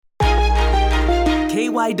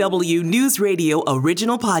KYW News Radio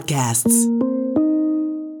original podcasts.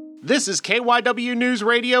 This is KYW News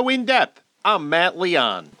Radio In Depth. I'm Matt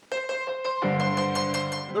Leon.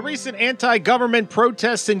 The recent anti-government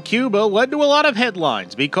protests in Cuba led to a lot of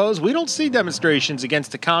headlines because we don't see demonstrations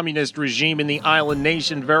against the communist regime in the island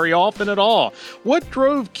nation very often at all. What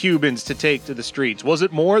drove Cubans to take to the streets? Was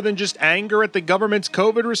it more than just anger at the government's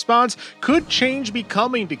COVID response? Could change be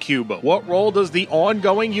coming to Cuba? What role does the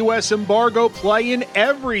ongoing U.S. embargo play in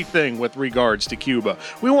everything with regards to Cuba?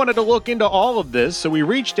 We wanted to look into all of this, so we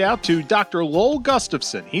reached out to Dr. Lowell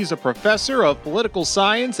Gustafson. He's a professor of political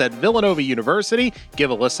science at Villanova University. Give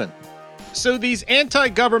a listen. So these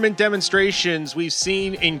anti-government demonstrations we've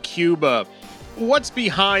seen in Cuba, what's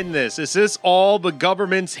behind this? Is this all the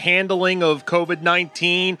government's handling of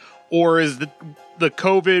COVID-19, or is the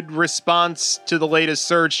COVID response to the latest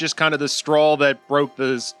surge just kind of the straw that broke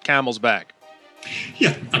the camel's back?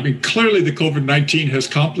 Yeah, I mean, clearly the COVID-19 has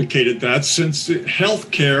complicated that, since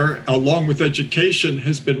healthcare, along with education,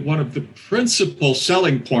 has been one of the principal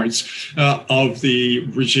selling points of the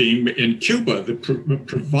regime in Cuba.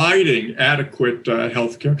 Providing adequate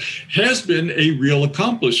healthcare has been a real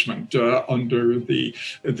accomplishment under the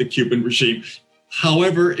Cuban regime.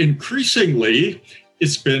 However, increasingly,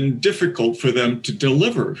 it's been difficult for them to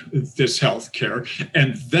deliver this health care.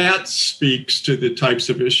 And that speaks to the types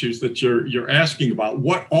of issues that you're asking about.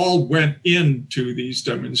 What all went into these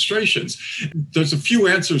demonstrations? There's a few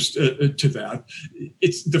answers to that.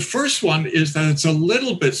 The first one is that it's a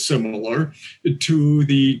little bit similar to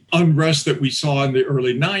the unrest that we saw in the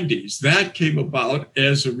early 90s. That came about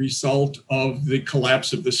as a result of the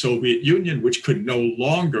collapse of the Soviet Union, which could no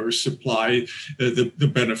longer supply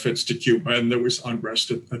the benefits to Cuba, and there was unrest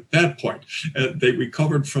at that point. They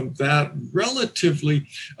recovered from that relatively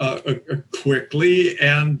quickly,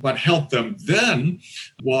 and what helped them then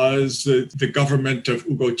was the government of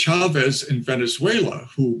Hugo Chavez in Venezuela,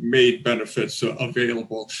 who made benefits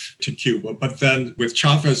available to Cuba. But then with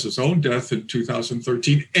Chavez's own death in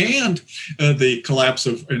 2013 and the collapse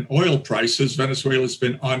in oil prices, Venezuela's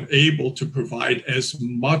been unable to provide as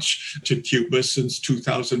much to Cuba since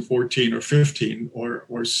 2014 or 15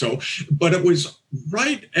 or so. But it was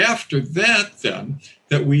right after that, then,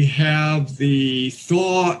 that we have the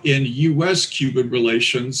thaw in U.S.-Cuban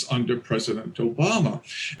relations under President Obama.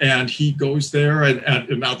 And he goes there,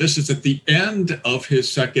 and now this is at the end of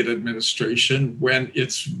his second administration, when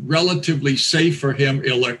it's relatively safe for him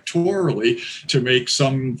electorally to make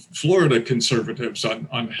some Florida conservatives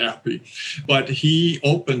unhappy. But he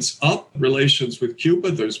opens up relations with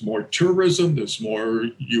Cuba. There's more tourism. There's more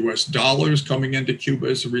U.S. dollars coming into Cuba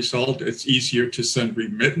as a result. It's easier to send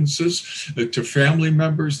remittances to family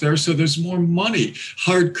members there. So there's more money,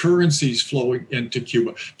 hard currencies flowing into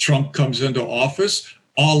Cuba. Trump comes into office.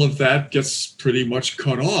 All of that gets pretty much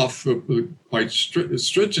cut off quite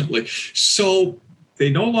stringently. So they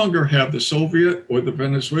no longer have the Soviet or the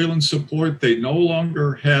Venezuelan support. They no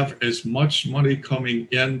longer have as much money coming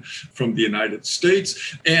in from the United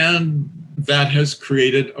States. And that has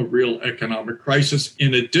created a real economic crisis,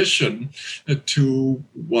 in addition to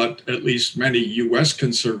what at least many U.S.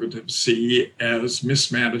 conservatives see as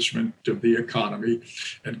mismanagement of the economy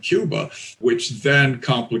in Cuba, which then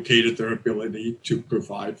complicated their ability to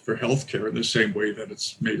provide for health care in the same way that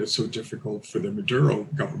it's made it so difficult for the Maduro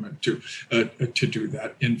government to do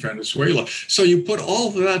that in Venezuela. So you put all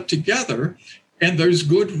of that together, and there's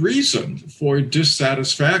good reason for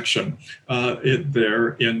dissatisfaction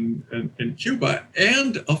there in Cuba.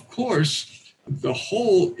 And of course, the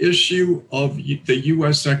whole issue of the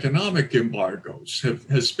U.S. economic embargoes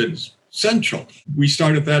has been central. We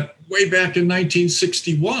started that way back in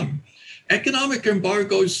 1961. Economic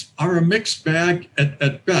embargoes are a mixed bag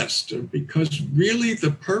at best, because really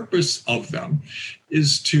the purpose of them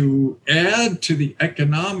is to add to the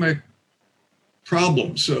economic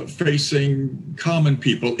problems facing common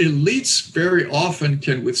people. Elites very often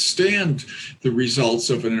can withstand the results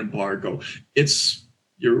of an embargo. It's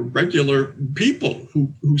your regular people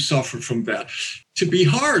who suffer from that. To be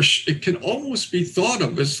harsh, it can almost be thought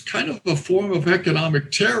of as kind of a form of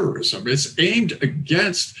economic terrorism. It's aimed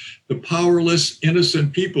against the powerless,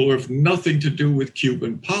 innocent people who have nothing to do with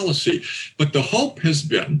Cuban policy. But the hope has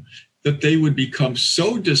been that they would become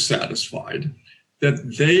so dissatisfied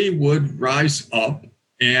that they would rise up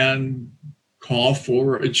and call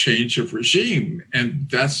for a change of regime. And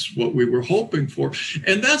that's what we were hoping for.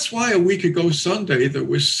 And that's why a week ago Sunday, there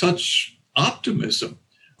was such optimism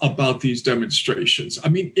about these demonstrations. I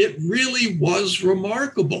mean, it really was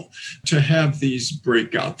remarkable to have these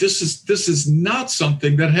break out. This is not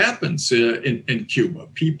something that happens in Cuba.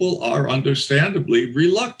 People are understandably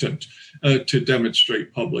reluctant to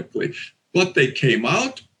demonstrate publicly, but they came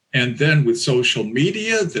out. And then with social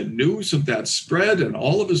media, the news of that spread, and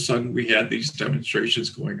all of a sudden we had these demonstrations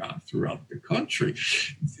going on throughout the country.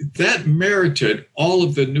 That merited all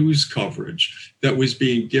of the news coverage that was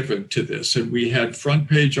being given to this. And we had front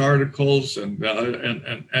page articles, and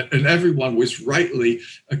everyone was rightly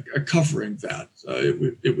covering that.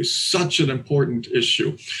 It was such an important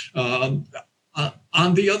issue. On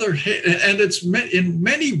the other hand, and it's in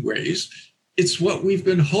many ways, it's what we've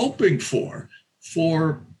been hoping for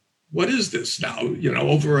what is this now?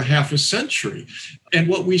 Over a half a century. And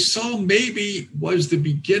what we saw maybe was the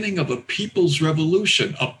beginning of a people's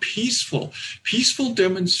revolution, a peaceful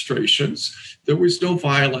demonstrations. There was no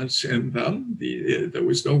violence in them. There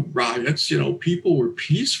was no riots. People were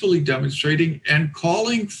peacefully demonstrating and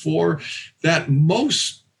calling for that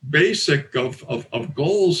most basic of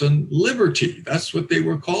goals and liberty. That's what they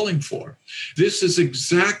were calling for. This is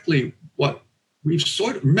exactly what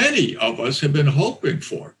many of us have been hoping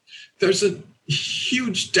for. There's a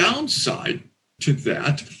huge downside to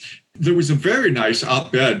that. There was a very nice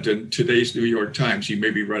op-ed in today's New York Times. You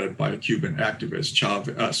maybe read it, by a Cuban activist,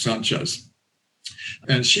 Sanchez.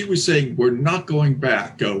 And she was saying, we're not going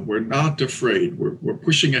back. We're not afraid. We're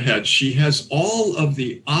pushing ahead. She has all of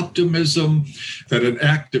the optimism that an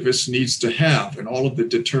activist needs to have, and all of the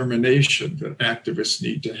determination that activists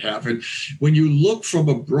need to have. And when you look from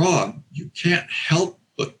abroad, you can't help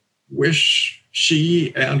but wish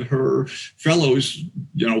she and her fellows,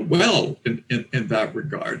 well in that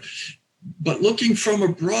regard. But looking from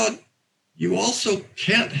abroad, you also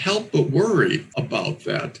can't help but worry about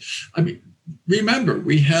that. I mean, remember,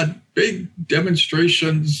 we had big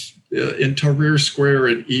demonstrations in Tahrir Square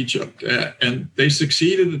in Egypt, and they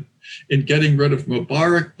succeeded in getting rid of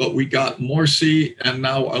Mubarak, but we got Morsi and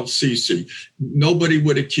now al-Sisi. Nobody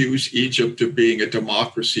would accuse Egypt of being a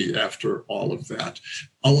democracy after all of that.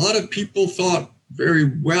 A lot of people thought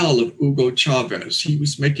very well of Hugo Chavez. He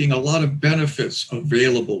was making a lot of benefits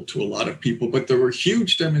available to a lot of people, but there were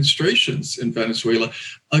huge demonstrations in Venezuela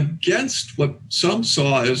against what some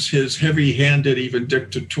saw as his heavy-handed, even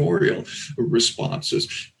dictatorial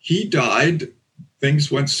responses. He died.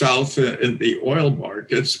 Things went south in the oil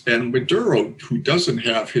markets, and Maduro, who doesn't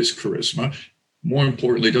have his charisma, more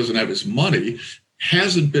importantly, doesn't have his money,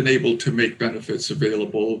 hasn't been able to make benefits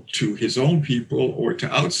available to his own people or to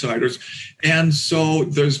outsiders. And so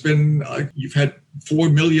there's been, you've had 4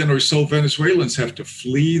 million or so Venezuelans have to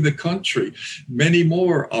flee the country. Many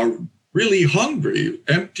more are really hungry,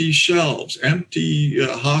 empty shelves, empty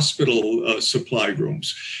hospital supply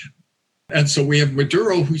rooms. And so we have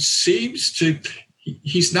Maduro, who seems to,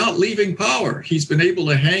 he's not leaving power. He's been able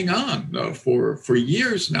to hang on for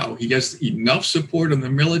years now. He has enough support in the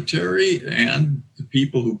military and the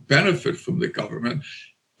people who benefit from the government,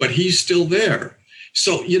 but he's still there.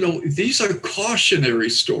 So, these are cautionary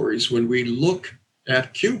stories when we look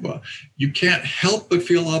at Cuba. You can't help but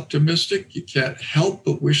feel optimistic. You can't help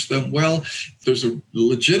but wish them well. There's a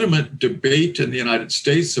legitimate debate in the United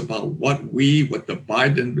States about what the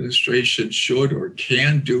Biden administration should or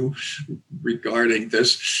can do regarding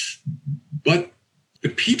this. But the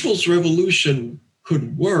People's Revolution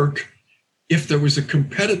could work if there was a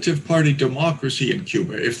competitive party democracy in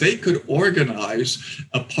Cuba. If they could organize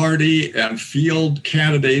a party and field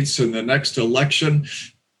candidates in the next election,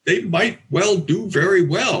 they might well do very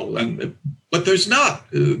well. But there's not.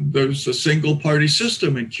 There's a single party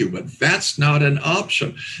system in Cuba. That's not an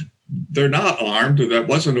option. They're not armed. That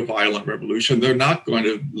wasn't a violent revolution. They're not going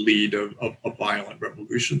to lead a violent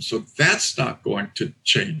revolution. So that's not going to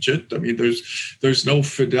change it. I mean, there's no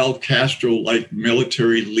Fidel Castro-like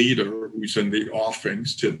military leader who's in the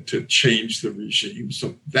offings to change the regime.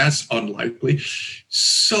 So that's unlikely.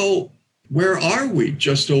 So where are we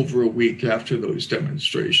just over a week after those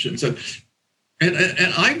demonstrations? And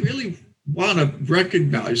I really want to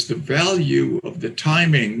recognize the value of the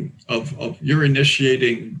timing of your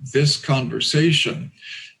initiating this conversation,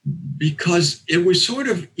 because it was sort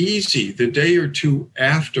of easy the day or two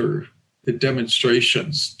after the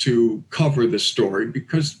demonstrations to cover the story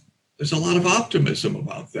because there's a lot of optimism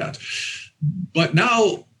about that. But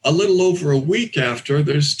now, a little over a week after,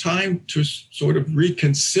 there's time to sort of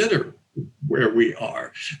reconsider where we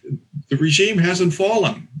are. The regime hasn't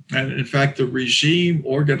fallen. And in fact, the regime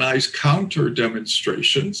organized counter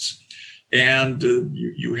demonstrations And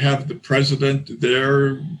you have the president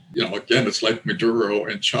there. Again, it's like Maduro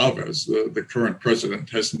and Chavez. The current president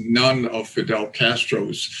has none of Fidel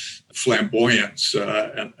Castro's flamboyance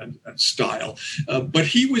and style. But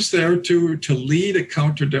he was there to lead a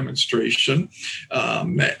counter demonstration.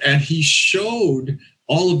 And he showed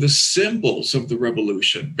all of the symbols of the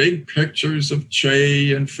revolution, big pictures of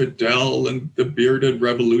Che and Fidel and the bearded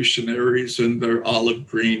revolutionaries in their olive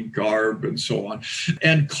green garb and so on,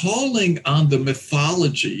 and calling on the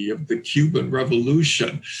mythology of the Cuban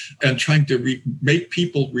Revolution and trying to make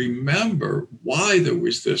people remember why there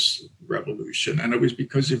was this revolution. And it was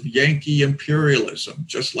because of Yankee imperialism,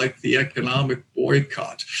 just like the economic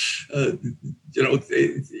boycott.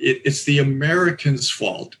 It's the Americans'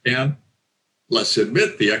 fault. And let's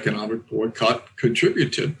admit, the economic boycott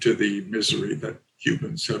contributed to the misery that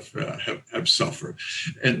Cubans have suffered,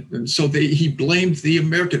 and so he blamed the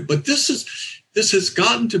American. But this has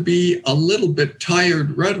gotten to be a little bit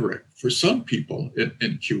tired rhetoric for some people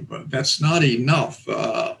in Cuba. That's not enough,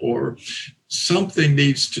 or something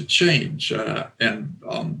needs to change.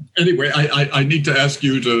 Anyway, I need to ask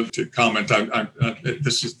you to comment.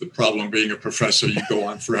 This is the problem being a professor. You go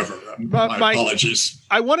on forever. My apologies.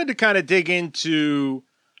 I wanted to kind of dig into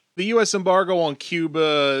the U.S. embargo on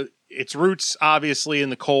Cuba, its roots, obviously, in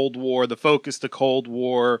the Cold War, the focus, the Cold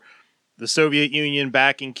War, the Soviet Union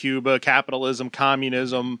backing Cuba, capitalism,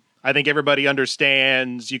 communism. I think everybody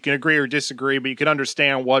understands. You can agree or disagree, but you can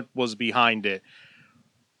understand what was behind it.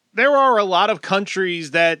 There are a lot of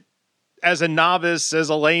countries that, as a novice, as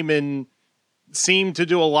a layman, seem to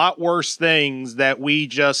do a lot worse things that we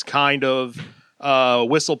just kind of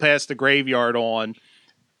whistle past the graveyard on.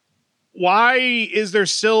 Why is there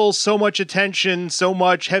still so much attention, so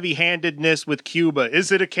much heavy-handedness with Cuba?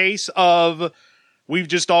 Is it a case of we've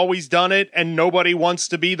just always done it and nobody wants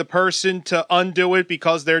to be the person to undo it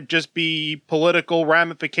because there'd just be political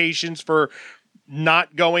ramifications for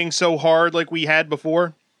not going so hard like we had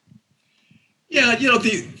before? Yeah,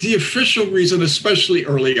 the official reason, especially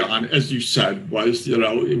early on, as you said, was,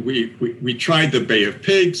 we tried the Bay of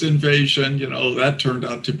Pigs invasion, that turned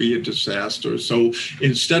out to be a disaster. So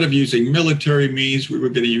instead of using military means, we were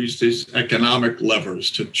going to use these economic levers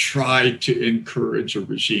to try to encourage a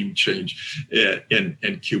regime change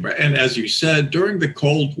in Cuba. And as you said, during the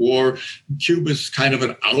Cold War, Cuba's kind of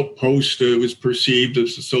an outpost. It was perceived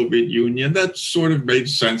as the Soviet Union. That sort of made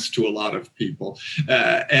sense to a lot of people.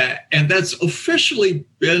 And that's officially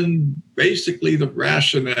been basically the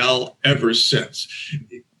rationale ever since.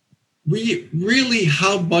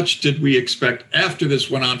 How much did we expect after this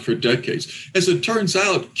went on for decades? As it turns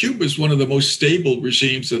out, Cuba is one of the most stable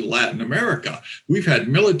regimes in Latin America. We've had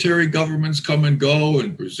military governments come and go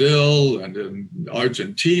in Brazil and in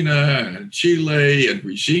Argentina and in Chile, and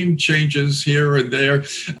regime changes here and there.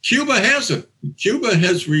 Cuba hasn't. Cuba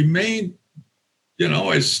has remained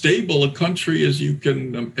as stable a country as you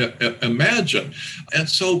can imagine. And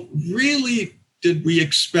so really, did we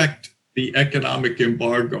expect the economic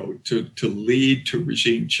embargo to lead to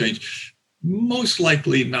regime change? Most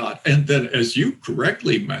likely not. And then, as you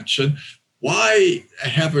correctly mentioned, why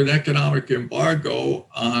have an economic embargo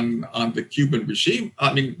on the Cuban regime?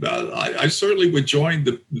 I mean, I certainly would join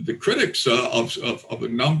the critics of a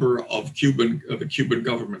number of the Cuban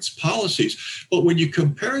government's policies. But when you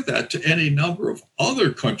compare that to any number of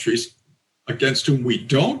other countries against whom we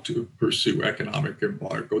don't pursue economic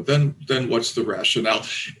embargo, then what's the rationale?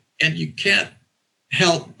 And you can't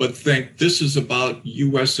help but think this is about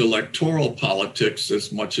U.S. electoral politics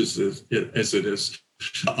as much as it is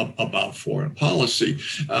about foreign policy.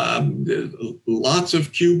 Lots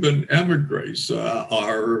of Cuban emigres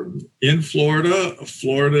are in Florida.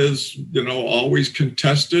 Florida is, always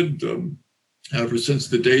contested ever since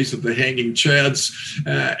the days of the hanging chads,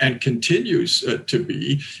 and continues to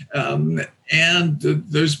be. And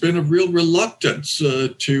there's been a real reluctance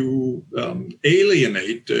to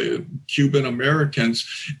alienate Cuban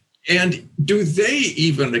Americans. And do they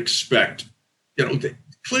even expect,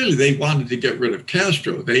 clearly, they wanted to get rid of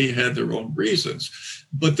Castro. They had their own reasons.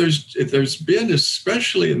 But there's been,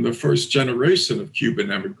 especially in the first generation of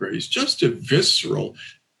Cuban emigres, just a visceral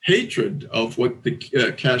hatred of what the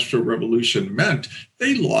Castro Revolution meant.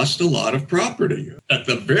 They lost a lot of property. At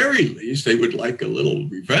the very least, they would like a little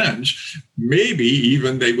revenge. Maybe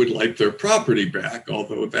even they would like their property back,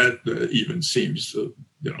 although that even seems a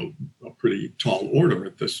pretty tall order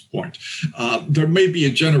at this point. There may be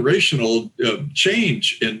a generational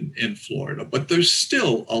change in Florida, but there's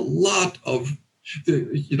still a lot of,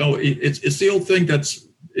 it's the old thing that's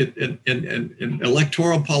in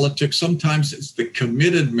electoral politics, sometimes it's the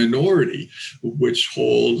committed minority which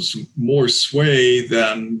holds more sway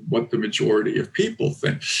than what the majority of people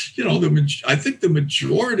think. I think the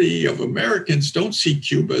majority of Americans don't see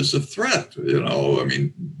Cuba as a threat. I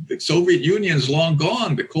mean, the Soviet Union is long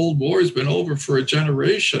gone. The Cold War has been over for a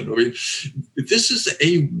generation. I mean, this is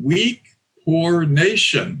a weak, poor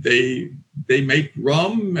nation. They make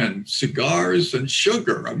rum and cigars and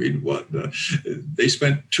sugar. I mean, they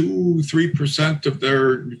spent 2-3% of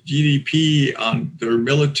their GDP on their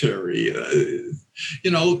military.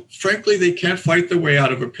 Frankly, they can't fight their way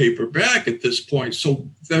out of a paper bag at this point. So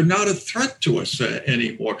they're not a threat to us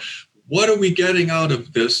anymore. What are we getting out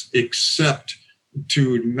of this except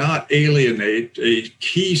to not alienate a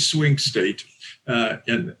key swing state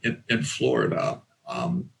in Florida?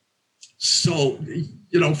 So,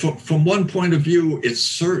 from one point of view, it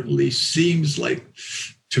certainly seems like,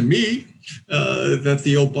 to me, that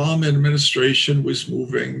the Obama administration was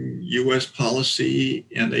moving U.S. policy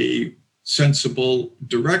in a sensible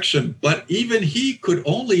direction. But even he could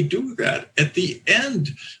only do that at the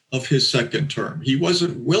end of his second term. He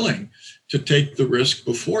wasn't willing to take the risk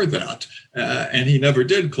before that. And he never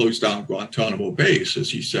did close down Guantanamo Bay, as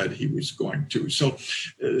he said he was going to. So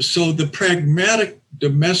the pragmatic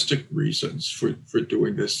domestic reasons for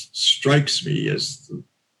doing this strikes me as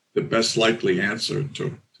the best likely answer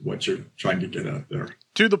to what you're trying to get at there.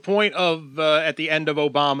 To the point of at the end of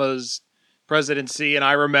Obama's presidency, and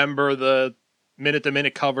I remember the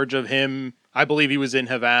minute-to-minute coverage of him. I believe he was in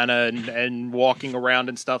Havana and walking around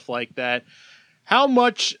and stuff like that. How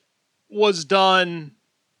much of what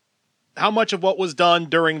was done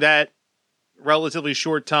during that relatively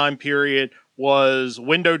short time period was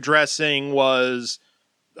window dressing, was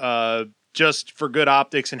just for good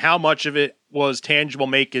optics, and how much of it was tangible,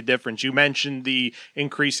 make a difference? You mentioned the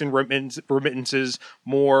increase in remittances,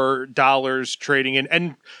 more dollars trading in.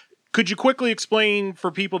 And could you quickly explain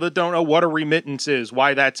for people that don't know what a remittance is,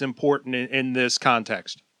 why that's important in this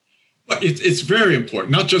context? It's very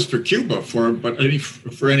important, not just for Cuba,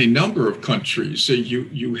 for any number of countries. So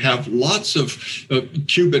you have lots of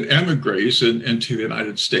Cuban emigres into the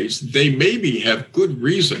United States. They maybe have good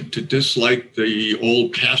reason to dislike the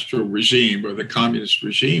old Castro regime or the communist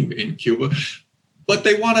regime in Cuba, but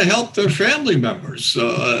they want to help their family members.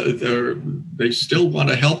 They still want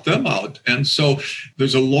to help them out. And so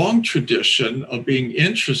there's a long tradition of being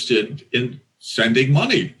interested in sending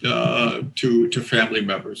money to family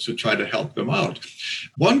members to try to help them out.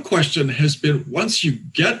 One question has been, once you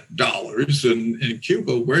get dollars in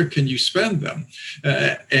Cuba, where can you spend them?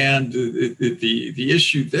 And the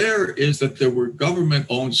issue there is that there were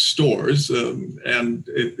government-owned stores, and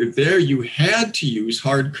there you had to use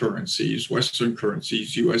hard currencies, Western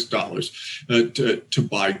currencies, US dollars, to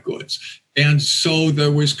buy goods. And so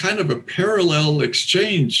there was kind of a parallel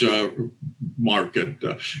exchange market.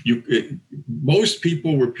 Most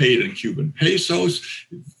people were paid in Cuban pesos.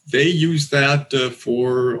 They used that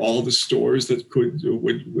for all the stores that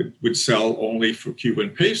would sell only for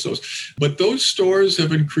Cuban pesos. But those stores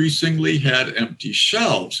have increasingly had empty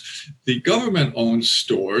shelves. The government-owned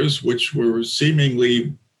stores, which were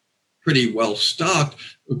seemingly pretty well stocked,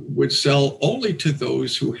 would sell only to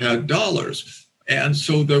those who had dollars. And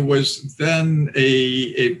so there was then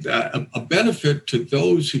a benefit to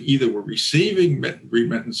those who either were receiving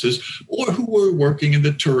remittances or who were working in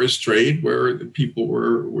the tourist trade, where the people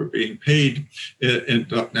were being paid in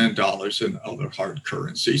dollars and other hard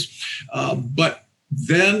currencies. But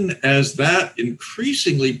then, as that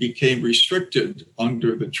increasingly became restricted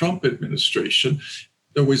under the Trump administration,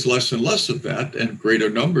 there was less and less of that, and greater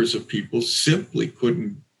numbers of people simply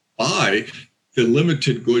couldn't buy the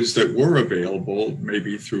limited goods that were available,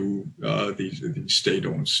 maybe through these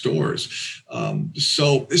state-owned stores. I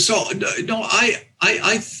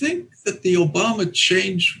think that the Obama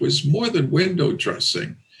change was more than window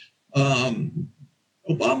dressing.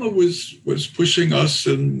 Obama was pushing us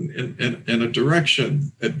in a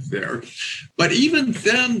direction there, but even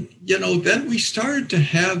then, then we started to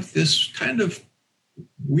have this kind of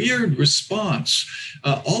weird response.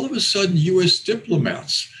 All of a sudden, U.S.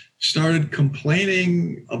 diplomats started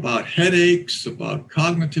complaining about headaches, about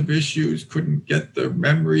cognitive issues, couldn't get their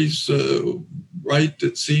memories right,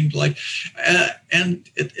 it seemed like. And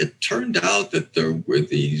it turned out that there were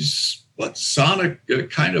these sonic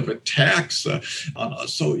kind of attacks on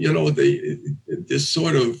us. So, this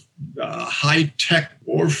sort of high-tech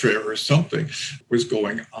warfare or something was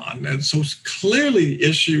going on. And so clearly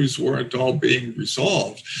issues weren't all being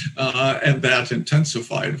resolved. And that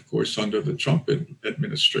intensified, of course, under the Trump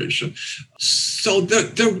administration. So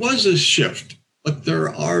there was a shift, but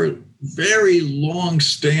there are very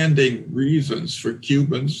long-standing reasons for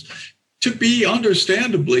Cubans to be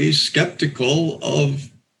understandably skeptical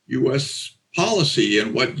of U.S. policy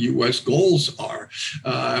and what U.S. goals are.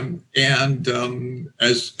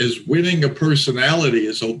 As winning a personality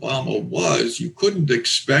as Obama was, you couldn't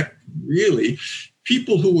expect really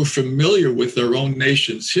people who were familiar with their own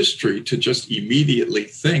nation's history to just immediately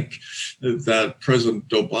think that President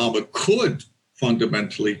Obama could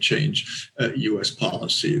fundamentally change U.S.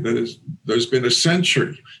 policy. There's been a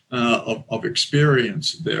century of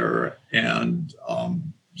experience there. And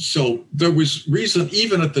so there was reason,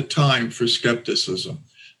 even at the time, for skepticism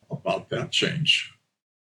about that change.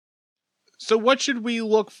 So what should we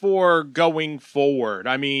look for going forward?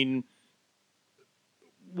 I mean,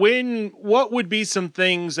 what would be some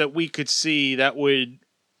things that we could see that would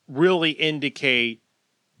really indicate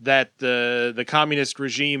that the communist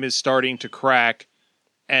regime is starting to crack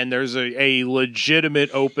and there's a legitimate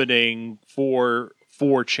opening for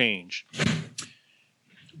change?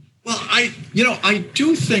 Well, I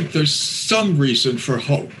do think there's some reason for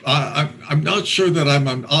hope. I'm not sure that I'm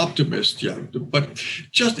an optimist yet, but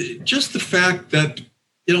just the fact that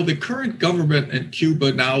the current government in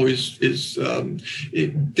Cuba now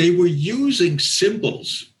they were using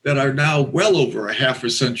symbols that are now well over a half a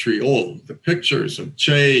century old. The pictures of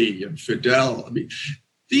Che and Fidel. I mean,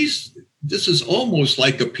 this is almost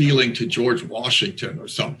like appealing to George Washington or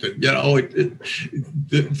something. The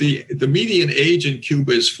median age in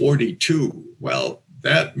Cuba is 42. Well,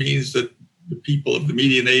 that means that the people of the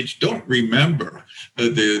median age don't remember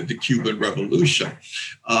the Cuban Revolution.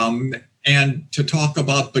 And to talk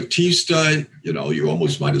about Batista, you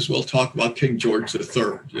almost might as well talk about King George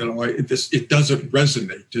III. It doesn't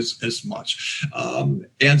resonate as much.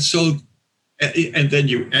 And then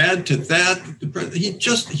you add to that,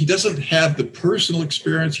 he doesn't have the personal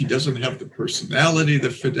experience. He doesn't have the personality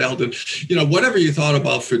that Fidel did. Whatever you thought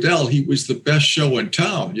about Fidel, he was the best show in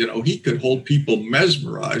town. He could hold people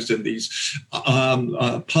mesmerized in these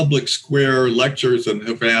public square lectures in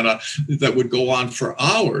Havana that would go on for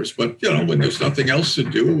hours. But, when there's nothing else to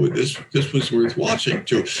do, this was worth watching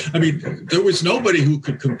too. I mean, there was nobody who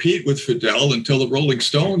could compete with Fidel until the Rolling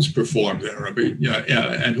Stones performed there. I mean,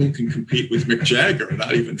 and who can compete with Mick Jagger,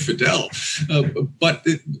 not even Fidel. But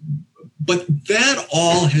that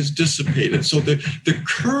all has dissipated. So the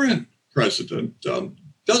current president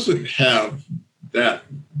doesn't have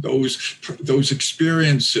those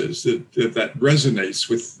experiences that resonates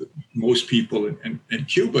with most people in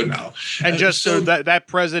Cuba now. And just so that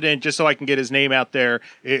president, just so I can get his name out there,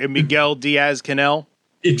 Miguel Diaz-Canel.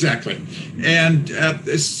 Exactly. And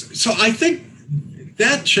so I think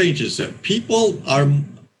that changes it. People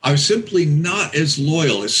are simply not as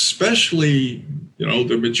loyal, especially,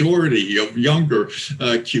 the majority of younger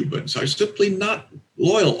Cubans are simply not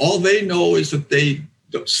loyal. All they know is that they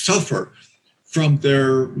suffer from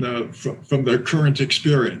their current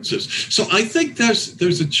experiences. So I think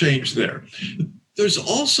there's a change there. There's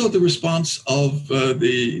also the response of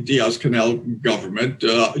the Diaz-Canel government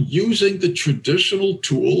using the traditional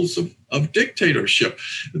tools of dictatorship.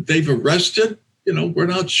 They've arrested, we're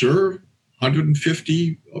not sure,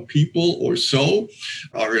 150 people or so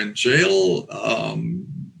are in jail.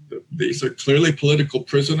 These are clearly political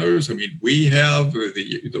prisoners. I mean, we have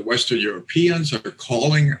the Western Europeans are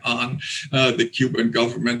calling on the Cuban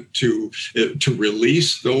government to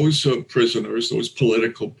release those prisoners, those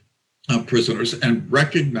political prisoners, and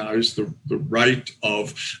recognize the right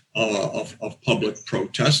of public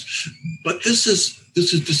protest. But this is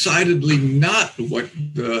decidedly not what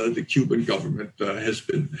the Cuban government has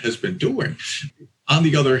been doing. On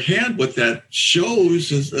the other hand, what that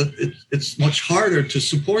shows is that it's much harder to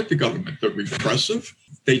support the government. They're repressive.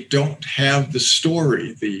 They don't have the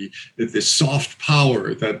story, the soft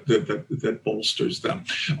power that bolsters them.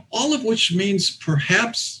 All of which means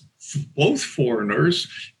perhaps both foreigners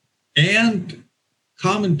and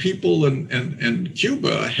common people in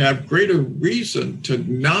Cuba have greater reason to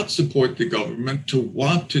not support the government, to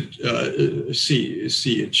want to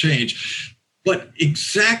see a change. But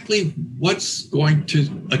exactly what's going to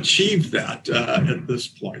achieve that at this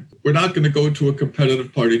point? We're not going to go to a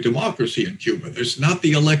competitive party democracy in Cuba. There's not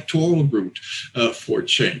the electoral route for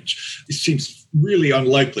change. It seems really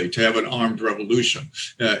unlikely to have an armed revolution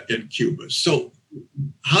in Cuba. So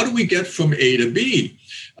how do we get from A to B?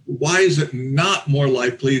 Why is it not more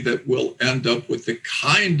likely that we'll end up with the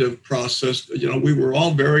kind of process? We were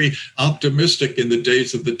all very optimistic in the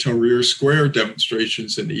days of the Tahrir Square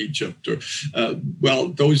demonstrations in Egypt. Well,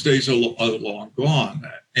 those days are long gone.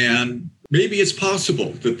 And maybe it's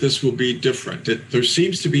possible that this will be different. There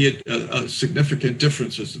seems to be a significant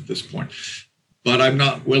differences at this point. but I'm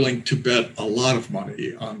not willing to bet a lot of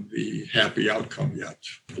money on the happy outcome yet.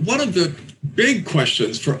 One of the big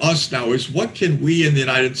questions for us now is, what can we in the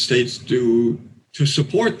United States do to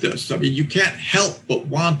support this? I mean, you can't help but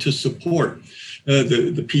want to support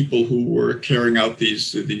the people who were carrying out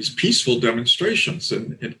these peaceful demonstrations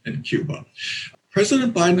in Cuba.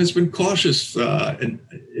 President Biden has been cautious in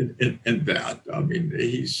that. I mean,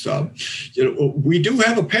 he's, we do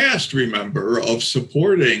have a past, remember, of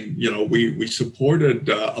supporting, we supported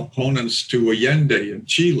opponents to Allende in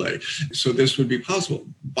Chile. So this would be possible.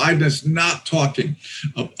 Biden is not talking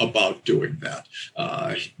about doing that.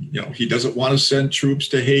 He doesn't want to send troops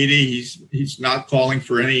to Haiti. He's not calling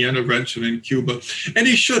for any intervention in Cuba, and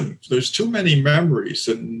he shouldn't. There's too many memories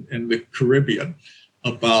in the Caribbean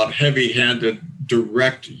about heavy-handed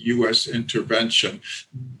direct U.S. intervention,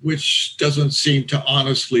 which doesn't seem to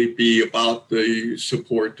honestly be about the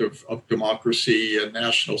support of democracy and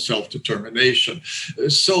national self-determination.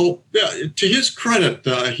 So to his credit,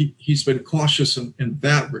 he's been cautious in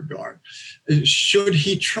that regard. Should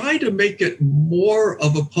he try to make it more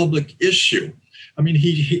of a public issue? I mean,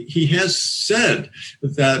 he has said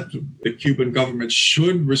that the Cuban government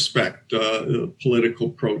should respect political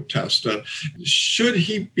protest. Should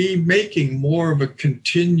he be making more of a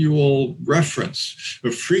continual reference,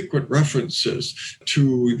 frequent references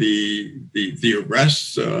to the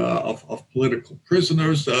arrests of political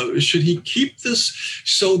prisoners? Should he keep this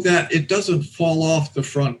so that it doesn't fall off the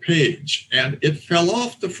front page? And it fell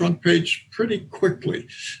off the front page pretty quickly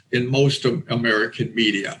in most of American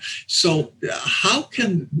media. So how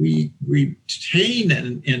can we retain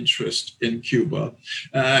an interest in Cuba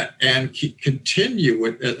and continue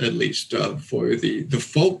at least for the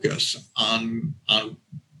focus on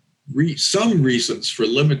some reasons, for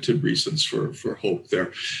limited reasons for hope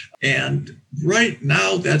there? And right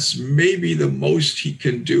now, that's maybe the most he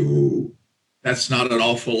can do. That's not an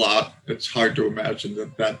awful lot. It's hard to imagine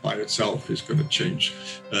that by itself is going to change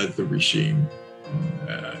the regime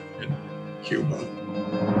in Cuba.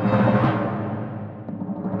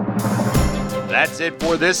 That's it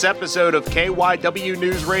for this episode of KYW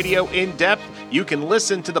News Radio In Depth. You can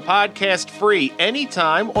listen to the podcast free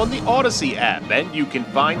anytime on the Odyssey app, and you can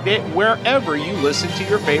find it wherever you listen to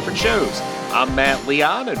your favorite shows. I'm Matt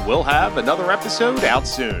Leon, and we'll have another episode out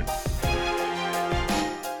soon.